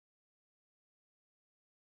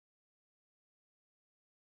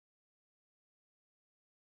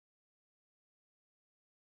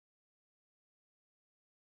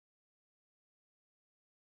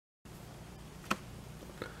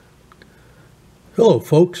Hello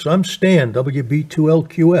folks, I'm Stan,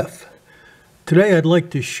 WB2LQF. Today I'd like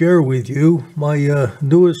to share with you my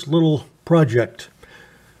newest little project.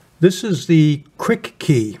 This is the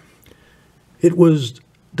cric-key. It was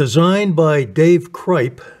designed by David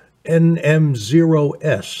Cripe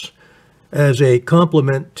NM0S as a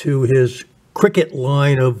complement to his cricket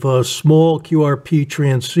line of small QRP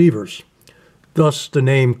transceivers. Thus the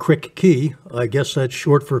name cric-key. I guess that's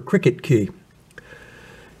short for cricket key.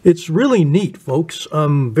 It's really neat, folks.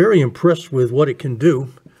 I'm very impressed with what it can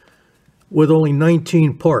do with only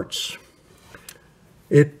 19 parts.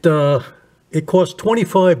 It costs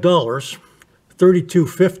 $25,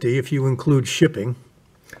 $32.50 if you include shipping.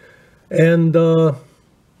 And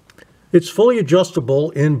it's fully adjustable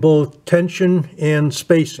in both tension and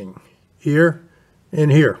spacing, here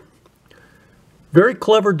and here. Very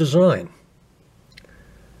clever design.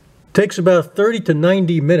 Takes about 30 to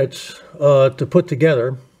 90 minutes to put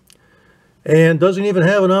together. And doesn't even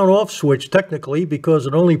have an on-off switch technically because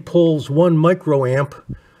it only pulls 1 microamp.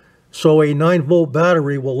 So a 9-volt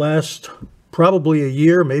battery will last probably a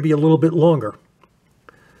year, maybe a little bit longer.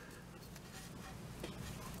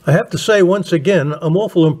 I have to say once again, I'm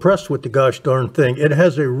awful impressed with the gosh darn thing. It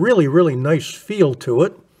has a really, really nice feel to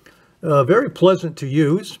it. Very pleasant to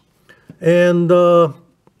use. And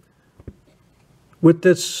with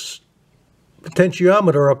this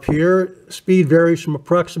potentiometer up here, speed varies from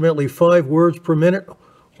approximately 5 words per minute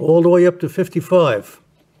all the way up to 55.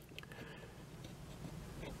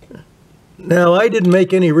 Now, I didn't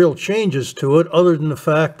make any real changes to it other than the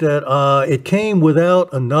fact that it came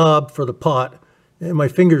without a knob for the pot, and my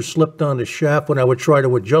fingers slipped on the shaft when I would try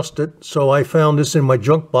to adjust it, so I found this in my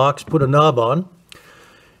junk box, put a knob on.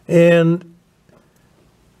 And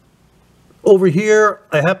over here,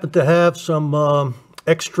 I happen to have some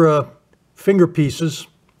extra finger pieces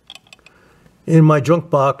in my junk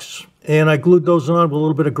box, and I glued those on with a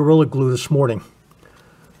little bit of Gorilla Glue this morning.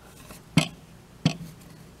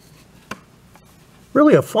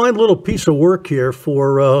 Really a fine little piece of work here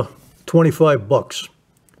for 25 bucks.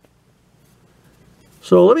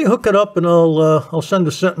 So let me hook it up and I'll send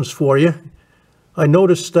a sentence for you. I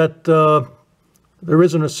noticed that there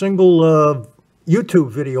isn't a single YouTube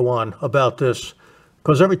video on about this,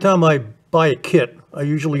 because every time I buy a kit, I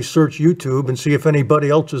usually search YouTube and see if anybody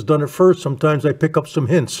else has done it first. Sometimes I pick up some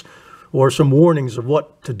hints or some warnings of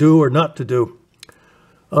what to do or not to do.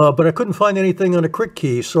 But I couldn't find anything on a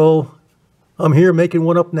cric-key, so I'm here making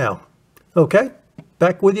one up now. Okay,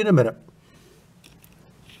 back with you in a minute.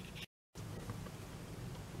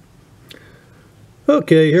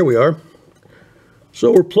 Okay, here we are.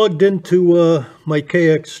 So we're plugged into my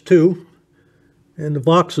KX2, and the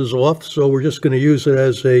box is off, so we're just going to use it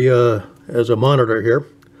as a monitor here.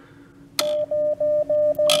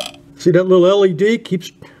 See that little LED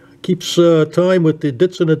keeps time with the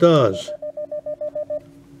dits and the das.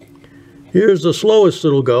 Here's the slowest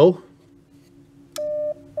it'll go.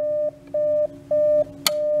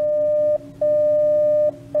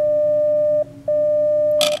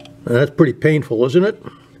 That's pretty painful, isn't it?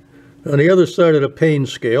 On the other side of the pain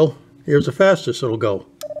scale, here's the fastest it'll go.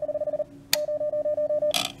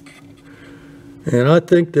 And I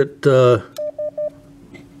think that,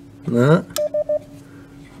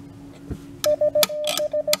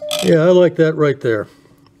 yeah, I like that right there.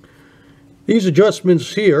 These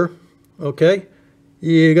adjustments here, okay,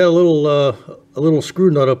 you got a little screw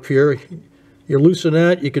nut up here. You loosen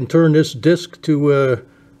that, you can turn this disc to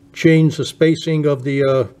change the spacing of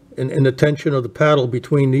the, and the tension of the paddle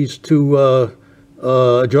between these two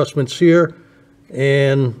adjustments here.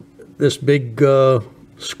 And this big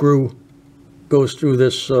screw goes through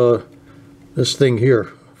this this thing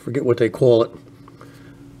here. Forget what they call it.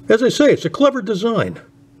 As I say, it's a clever design.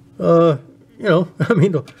 You know, I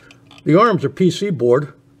mean, the arms are PC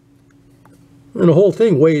board, and the whole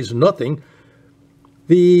thing weighs nothing.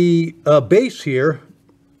 The base here,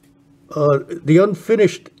 an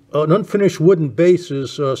unfinished wooden base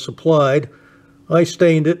is supplied. I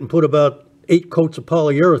stained it and put about 8 coats of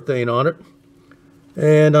polyurethane on it,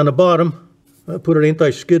 and on the bottom I put an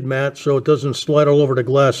anti-skid mat so it doesn't slide all over the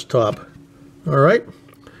glass top. All right,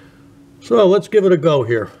 so let's give it a go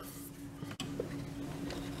here.